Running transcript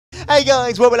Hey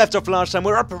guys, where we left off last time,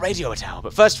 we're up a radio tower.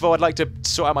 But first of all, I'd like to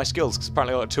sort out my skills, because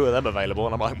apparently I've got 2 of them available,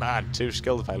 and I'm like, man, 2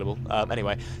 skills available.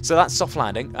 Anyway, so that's soft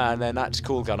landing, and then that's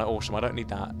cool gunner, awesome, I don't need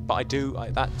that. But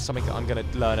that's something that I'm going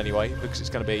to learn anyway, because it's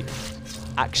going to be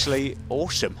actually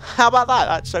awesome. How about that?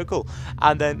 That's so cool.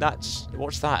 And then that's,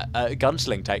 what's that?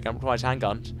 Gunsling take, that requires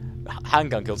handguns.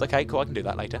 Handgun kills, okay, cool, I can do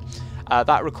that later.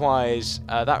 That requires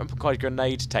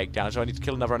grenade takedown, so I need to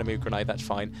kill another enemy with grenade, that's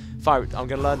fine. Fire, I'm going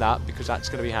to learn that because that's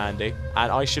going to be handy.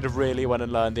 And I should have really went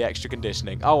and learned the extra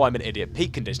conditioning. Oh, I'm an idiot.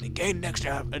 Peak conditioning, gain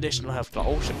extra additional health,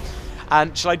 awesome.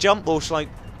 And shall I jump or shall I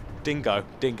dingo?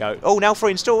 Dingo. Oh, now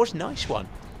 3 in stores, nice one.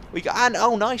 We got, and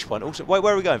oh, nice one. Also, wait,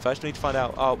 where are we going first? We need to find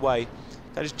out our way.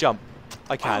 Can I just jump?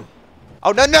 I can.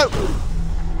 Oh, no, no!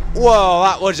 Whoa,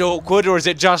 that was awkward, or is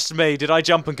it just me? Did I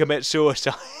jump and commit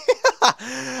suicide?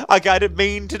 Okay, I didn't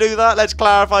mean to do that. Let's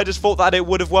clarify. I just thought that it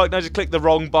would have worked. I just clicked the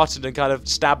wrong button and kind of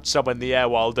stabbed someone in the air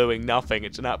while doing nothing.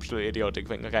 It's an absolutely idiotic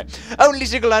thing. Okay. Only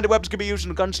single-handed weapons can be used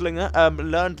in a gunslinger.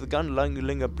 Learned the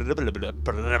gunlinger.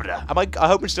 I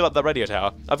hope it's still up the radio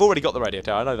tower. I've already got the radio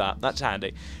tower. I know that. That's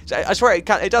handy. So, I swear it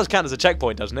does count as a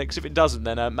checkpoint, doesn't it? Because if it doesn't,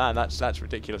 then man, that's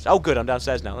ridiculous. Oh, good. I'm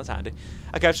downstairs now. That's handy.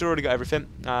 Okay, I've already got everything,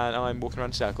 and I'm walking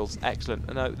around in circles.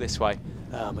 Excellent. No, this way.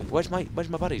 Where's my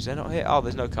buddies? They're not here. Oh,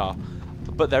 there's no car.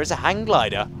 But there is a hang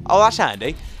glider. Oh, that's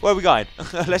handy. Where are we going?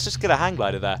 Let's just get a hang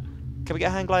glider there. Can we get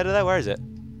a hang glider there? Where is it?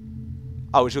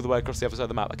 Oh, it's all the way across the other side of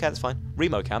the map. Okay, that's fine.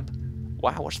 Remo camp.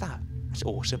 Wow, what's that? That's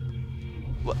awesome.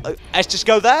 Well, let's just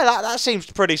go there. That seems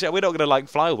pretty. We're not going to like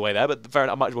fly all the way there, but fair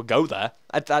enough. I might as well go there.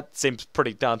 That seems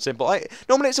pretty darn simple.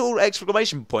 Normally it's all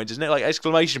exclamation points, isn't it? Like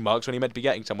exclamation marks when you're meant to be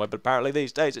getting somewhere, but apparently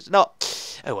these days it's not.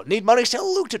 Oh, need money?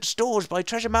 Sell loot at stores. Buy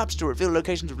treasure maps to reveal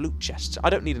locations of loot chests.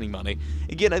 I don't need any money.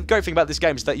 You know, the great thing about this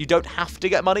game is that you don't have to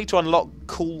get money to unlock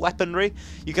cool weaponry.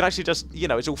 You can actually just, you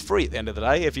know, it's all free at the end of the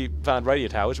day if you found radio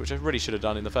towers, which I really should have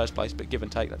done in the first place. But give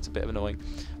and take, that's a bit of annoying.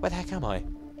 Where the heck am I?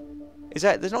 Is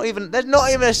that there's not even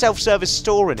a self-service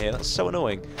store in here? That's so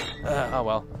annoying. Oh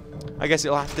well. I guess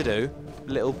it'll have to do.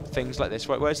 Little things like this.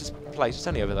 Right, where's this place? It's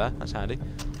only over there. That's handy.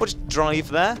 We'll just drive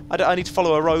there. I need to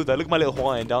follow a road there. Look at my little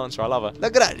Hawaiian dancer. I love her.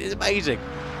 Look at that. It's amazing.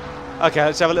 Okay,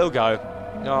 let's have a little go.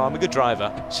 Oh, I'm a good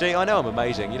driver. See, I know I'm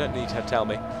amazing. You don't need to tell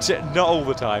me. Not all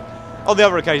the time. On the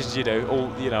other occasions you do.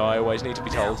 I always need to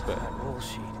be told. But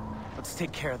bullshit. Let's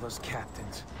take care of those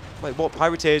captains. Wait, what?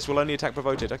 Pirateers will only attack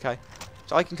provoked. Okay.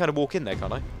 So I can kind of walk in there,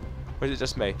 can't I? Or is it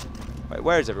just me? Wait,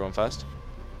 where is everyone first?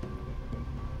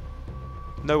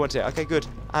 No one's here. Okay, good.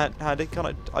 Handy.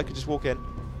 I can just walk in.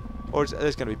 Or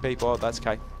there's going to be people. Oh, that's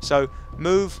okay. So,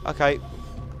 move. Okay.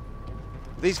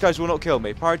 These guys will not kill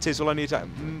me. Pirateers will only attack.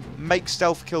 Make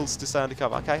stealth kills to stay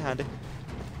undercover. Okay, handy.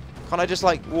 Can't I just,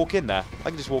 like, walk in there? I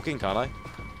can just walk in, can't I?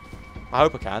 I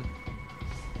hope I can.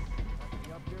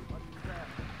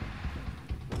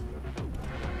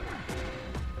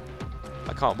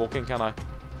 I can't walk in, can I?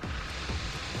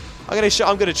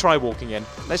 I'm gonna try walking in.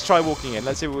 Let's try walking in.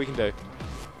 Let's see what we can do.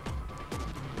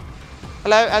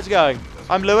 Hello, how's it going?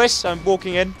 I'm Lewis. I'm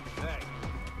walking in.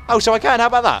 Oh, so I can. How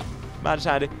about that? Man, it's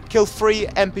handy. Kill 3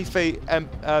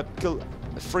 kill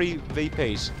 3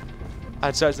 VPs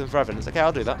and search them for evidence. Okay,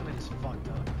 I'll do that.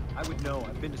 I would know.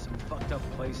 I've been to some fucked up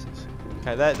places.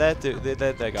 Okay,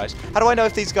 they're guys. How do I know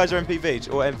if these guys are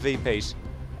MPVs or MVPs?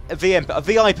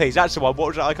 VIPs, that's the one. What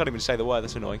was that? I can't even say the word.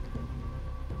 That's annoying.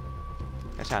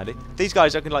 That's handy. These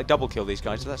guys, I can like double kill these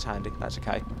guys, so that's handy. That's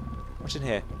okay. What's in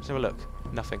here? Let's have a look.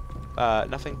 Nothing.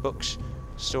 Nothing. Books.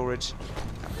 Storage.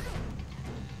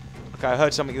 Okay, I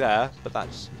heard something there, but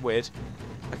that's weird.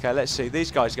 Okay, let's see.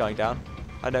 These guys going down.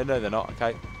 Oh, no, they're not.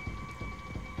 Okay.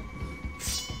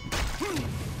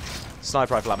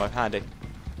 Sniper rifle ammo. Handy.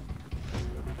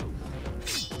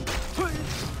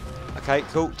 Okay,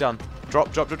 cool. Done. Drop.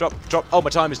 Oh, my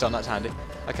time is done. That's handy.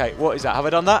 Okay, what is that? Have I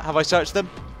done that? Have I searched them?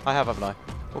 I have, haven't I?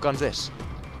 What gun's this?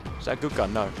 Is that a good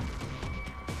gun? No.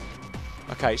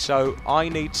 Okay, so I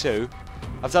need to.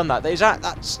 I've done that.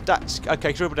 That's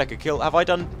okay. Triple decker kill. Have I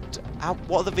done?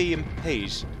 What are the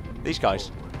VMPs? These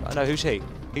guys. I know who's he.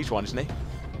 He's one, isn't he?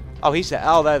 Oh, he's there.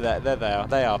 Oh, they're there.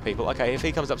 They are people. Okay, if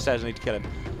he comes upstairs, I need to kill him.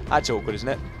 That's awkward, isn't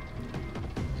it?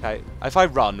 Okay. If I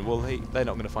run, will he? They're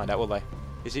not going to find out, will they?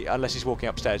 Is he? Unless he's walking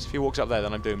upstairs. If he walks up there,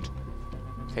 then I'm doomed.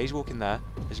 Okay, he's walking there.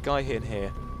 There's a guy here and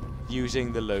here,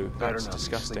 using the loo. That's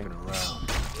disgusting.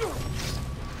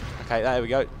 Okay, there we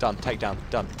go. Done. Takedown.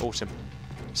 Done. Awesome.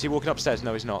 Is he walking upstairs?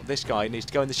 No, he's not. This guy needs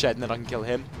to go in the shed, and then I can kill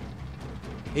him.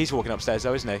 He's walking upstairs,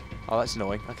 though, isn't he? Oh, that's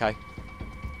annoying. Okay.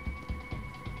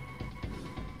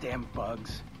 Damn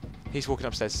bugs. He's walking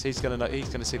upstairs. He's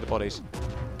gonna see the bodies.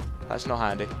 That's not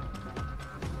handy.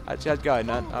 Actually, how's it going,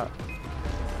 man?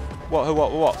 What?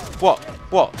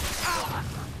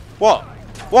 What?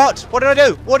 What? What did I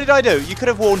do? What did I do? You could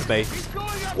have warned me.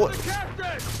 What?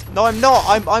 No, I'm not.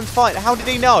 I'm fine. How did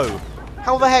he know?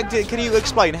 How the heck can you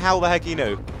explain how the heck he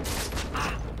knew?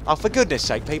 Oh, for goodness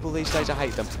sake, people these days, I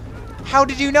hate them. How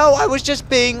did you know? I was just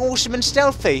being awesome and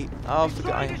stealthy. Oh,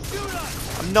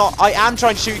 I'm not. I am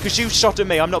trying to shoot you because you shot at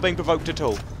me. I'm not being provoked at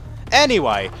all.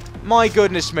 Anyway, my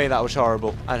goodness me, that was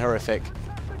horrible and horrific.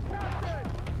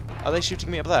 Are they shooting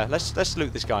me up there? Let's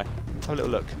loot this guy. Have a little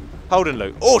look. Hold and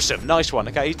loot. Awesome, nice one.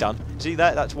 Okay, he's done. See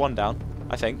that? That's one down.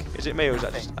 I think. Is it me or is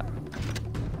that just?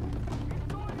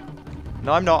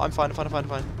 No, I'm not. I'm fine. I'm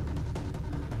fine.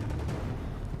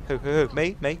 Who?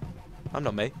 Me? I'm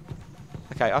not me.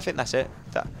 Okay, I think that's it.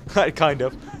 That kind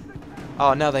of.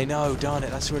 Oh, now they know. Darn it,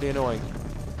 that's really annoying.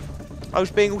 I was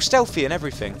being all stealthy and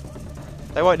everything.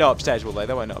 They won't know upstairs, will they?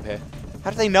 They won't know up here.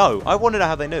 How do they know? I want to know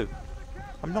how they knew.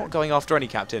 I'm not going after any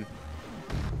captain.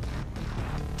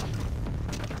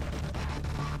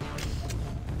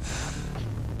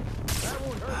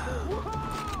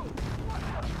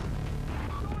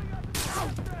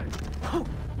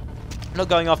 I'm not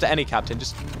going after any captain.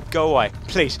 Just go away,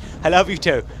 please. I love you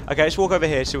too. Okay, let's walk over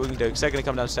here, see what we can do, because they're going to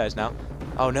come downstairs now.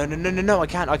 Oh, no. I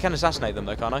can assassinate them,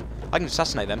 though, can't I? I can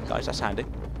assassinate them, guys. That's handy.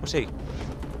 What's he?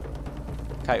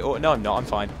 Okay, oh, no, I'm not. I'm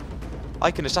fine.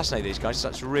 I can assassinate these guys.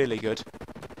 That's really good.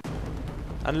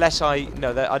 Unless no, I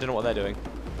don't know what they're doing.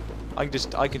 I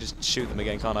can just shoot them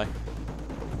again, can't I?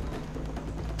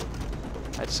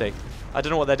 Let's see. I don't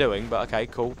know what they're doing, but okay,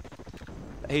 cool.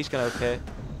 He's going to appear.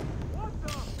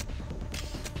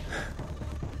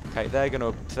 Okay, they're going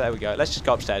to... There we go. Let's just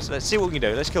go upstairs. Let's see what we can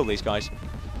do. Let's kill these guys.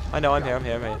 I know, I'm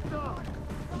here.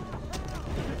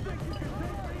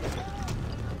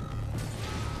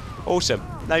 Awesome.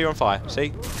 Now you're on fire. See?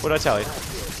 What did I tell you?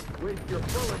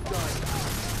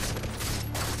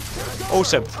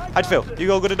 Awesome. How'd you feel?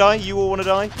 You all gonna die? You all want to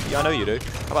die? Yeah, I know you do.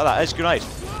 How about that? There's a grenade.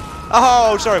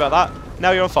 Oh, sorry about that.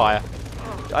 Now you're on fire.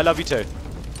 I love you too.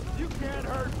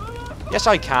 Yes,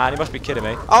 I can. You must be kidding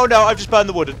me. Oh, no. I've just burned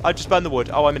the wood.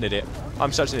 Oh, I'm an idiot.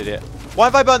 I'm such an idiot. Why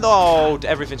have I burnt the... Oh,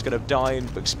 everything's going to die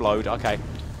and explode. Okay.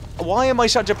 Why am I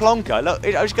such a plonker? Look,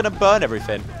 I was going to burn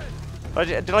everything.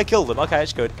 Did I kill them? Okay,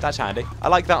 that's good. That's handy. I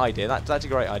like that idea. That's a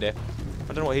great idea. I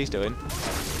don't know what he's doing.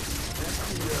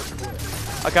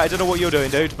 Okay, I don't know what you're doing,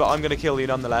 dude, but I'm going to kill you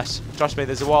nonetheless. Trust me,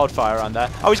 there's a wildfire around there.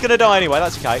 Oh, he's going to die anyway.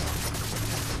 That's okay.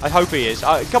 I hope he is.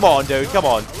 Come on, dude. Come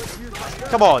on.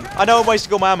 Come on. I know I'm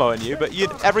wasting all my ammo on you, but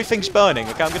everything's burning.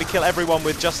 Okay, I'm going to kill everyone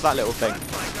with just that little thing.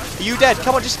 Are you dead?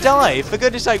 Come on, just die. For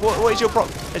goodness sake, what is your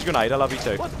problem? There's a grenade. I love you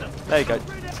too. There you go.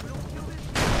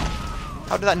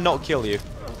 How did that not kill you?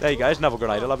 There you go. There's another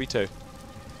grenade. I love you too.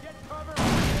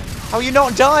 How are you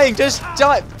not dying? Just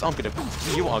die. I'm going to...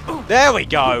 You are... There we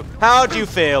go. How do you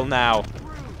feel now?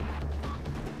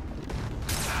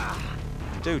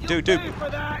 Dude.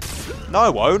 No, I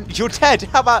won't. You're dead.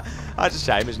 How about... That's a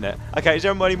shame, isn't it? Okay, is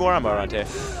there any more ammo around here?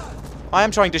 I am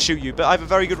trying to shoot you, but I have a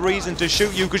very good reason to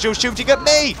shoot you because you're shooting at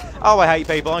me! Oh, I hate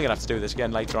people. I'm going to have to do this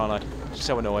again later, aren't I? It's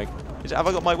so annoying. Have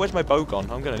I got my... Where's my bow gone?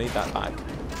 I'm going to need that back.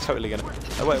 Totally going to...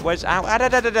 Where's... Ow,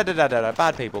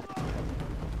 bad people.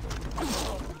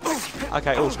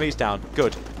 Okay, awesome. He's down.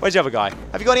 Good. Where's the other guy?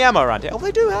 Have you got any ammo around here? Oh,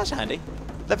 they do. That's handy.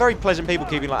 They're very pleasant people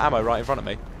keeping like ammo right in front of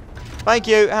me. Thank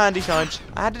you. Handy times.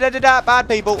 Bad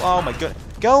people. Oh, my god.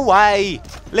 Go away!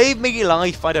 Leave me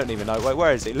life! I don't even know.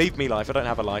 Where is it? Leave me life. I don't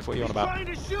have a life. What are you on about?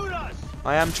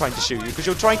 I am trying to shoot you because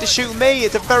you're trying to shoot me.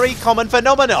 It's a very common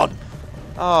phenomenon.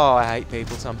 Oh, I hate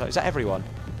people sometimes. Is that everyone?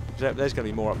 There's going to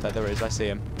be more up there. There is. I see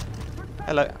him.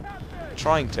 Hello.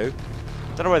 Trying to.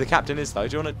 Don't know where the captain is though.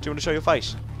 Do you want to show your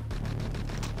face?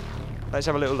 Let's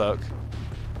have a little look.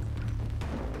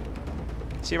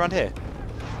 Is he around here?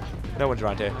 No one's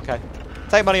around here. Okay.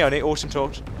 Take money only. Awesome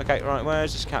talks. Okay. Right.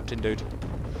 Where's this captain dude?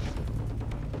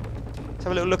 Let's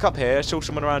have a little look up here. I saw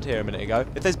someone around here a minute ago.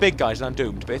 If there's big guys, then I'm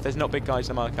doomed. But if there's not big guys,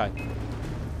 then I'm okay.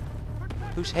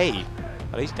 Who's he?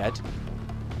 Oh, he's dead.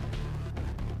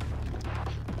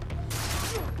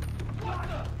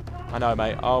 I know,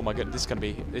 mate. Oh my god, this is gonna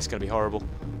be horrible.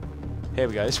 Here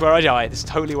we go. This is where I die. This is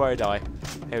totally where I die.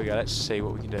 Here we go. Let's see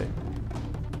what we can do.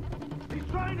 He's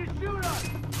trying to shoot us.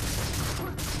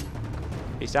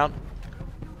 He's down.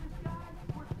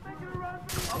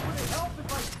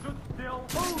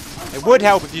 It would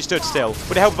help if you stood still.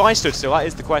 Would it help if I stood still? That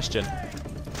is the question.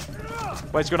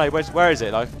 Where's the grenade? Where is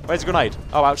it though? Where's the grenade?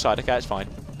 Oh, outside. Okay, that's fine.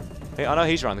 I know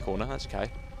he's around the corner. That's okay.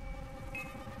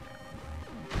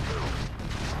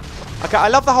 Okay, I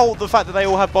love the fact that they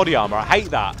all have body armor. I hate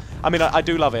that. I mean, I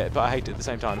do love it, but I hate it at the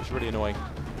same time. It's really annoying.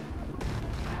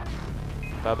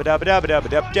 I'm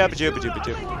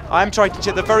trying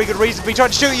to... The very good reason for me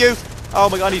trying to shoot you. Oh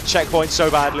my god, I need checkpoints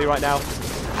so badly right now.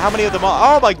 How many of them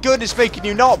are? Oh my goodness me, can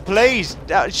you not, please?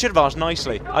 I should have asked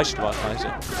nicely. I should have asked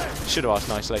nicely. Should have asked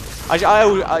nicely.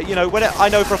 You know, I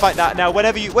know for a fact that now,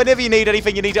 whenever you need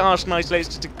anything, you need to ask nicely. It's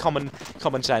just a common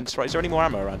sense. Right, is there any more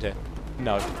ammo around here?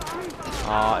 No.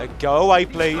 Go away,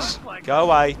 please. Go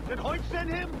away. Did Hoyt send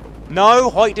him?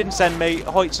 No, Hoyt didn't send me.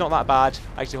 Hoyt's not that bad.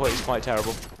 Actually, Hoyt is quite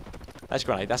terrible. That's a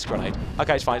grenade. That's a grenade.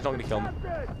 Okay, it's fine. It's not going to kill me.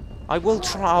 I will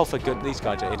try. Oh, for good. These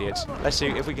guys are idiots. Let's see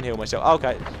if we can heal myself.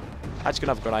 Okay. That's going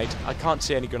to have a grenade. I can't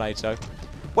see any grenades, though.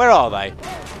 Where are they?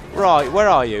 Right, where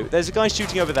are you? There's a guy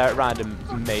shooting over there at random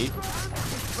me.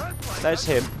 There's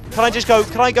him. Can I just go?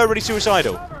 Can I go really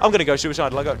suicidal? I'm going to go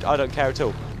suicidal. I don't care at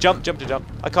all. Jump to jump.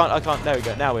 I can't. There we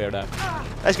go. Now we are there.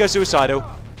 Let's go suicidal.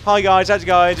 Hi, guys. How's it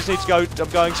going? I just need to go. I'm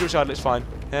going suicidal. It's fine.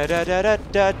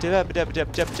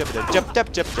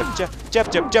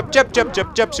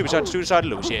 Suicidal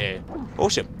Lewis, yeah.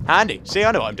 Awesome. Handy. See,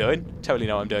 I know what I'm doing. Totally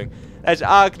know what I'm doing.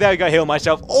 There we go, heal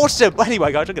myself. Awesome!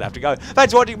 Anyway, guys, I'm going to have to go.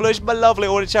 Thanks for watching, Lewis, my lovely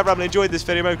audience. If you enjoyed this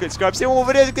video, remember to subscribe. See more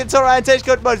videos, it's alright, and take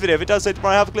good most video. If it does so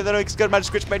tomorrow, have a click that link, go to my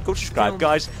description, called subscribe.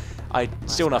 Guys,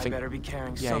 still nothing. Better be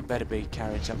carrying yeah, he better be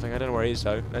carrying something. I don't know where he is,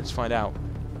 though. Let's find out.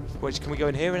 Can we go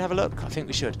in here and have a look? I think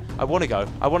we should. I want to go,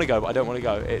 but I don't want to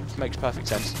go. It makes perfect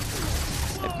sense.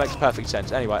 It makes perfect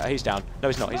sense. Anyway, he's down. No,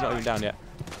 he's not. He's not even down yet.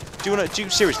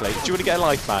 Seriously, do you want to get a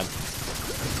life, man?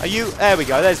 Are you? There we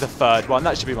go. There's the third one.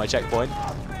 That should be my checkpoint.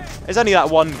 There's only that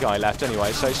one guy left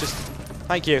anyway, so it's just...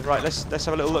 Thank you. Right, let's have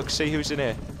a little look, see who's in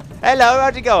here. Hello,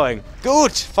 how's it going?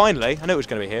 Good! Finally. I knew it was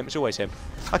going to be him. It's always him.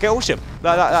 Okay, awesome.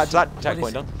 That's that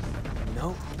checkpoint done.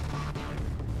 No.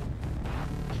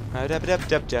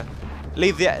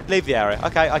 Leave the area.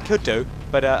 Okay, I could do,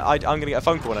 but I'm going to get a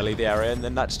phone call when I leave the area, and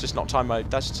then that's just not time.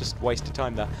 That's just wasted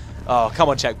time there. Oh, come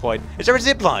on, checkpoint. Is there a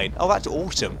zip line? Oh, that's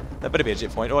awesome. There better be a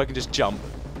zip point, or I can just jump.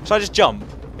 Should I just jump?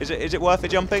 Is it worth it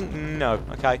jumping? No.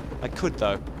 Okay. I could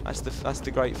though. That's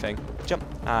the great thing. Jump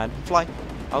and fly.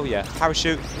 Oh yeah.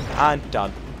 Parachute and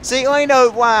done. See, I know.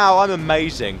 Wow, I'm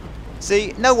amazing.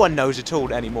 See, no one knows at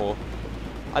all anymore.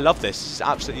 I love this.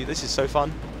 This is so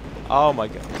fun. Oh my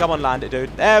god. Come on, land it, dude.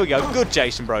 There we go. Good,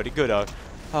 Jason Brody. Good.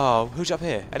 Oh, who's up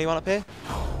here? Anyone up here?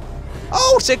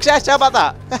 Oh, success. How about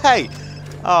that? Hey.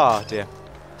 Oh dear.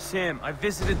 Sam, I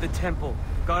visited the temple.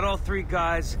 Got all 3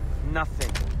 guys.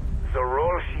 Nothing. The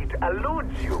roll sheet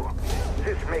eludes you.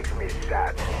 This makes me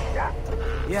sad.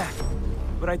 Yeah,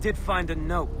 but I did find a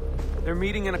note. They're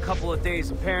meeting in a couple of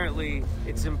days. Apparently,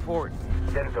 it's important.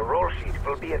 Then the roll sheet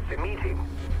will be at the meeting.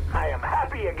 I am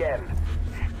happy again.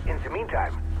 In the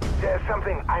meantime, there's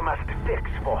something I must fix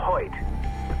for Hoyt.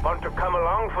 Want to come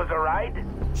along for the ride?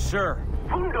 Sure.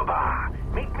 Wunderbar.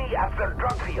 Meet me at the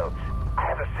drug fields. I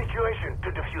have a situation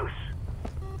to defuse.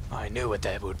 I knew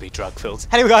there would be drug fields.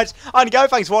 Anyway, guys, I'm going to go.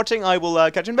 Thanks for watching. I will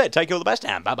catch you in a bit. Take you all the best,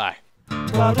 and bye-bye.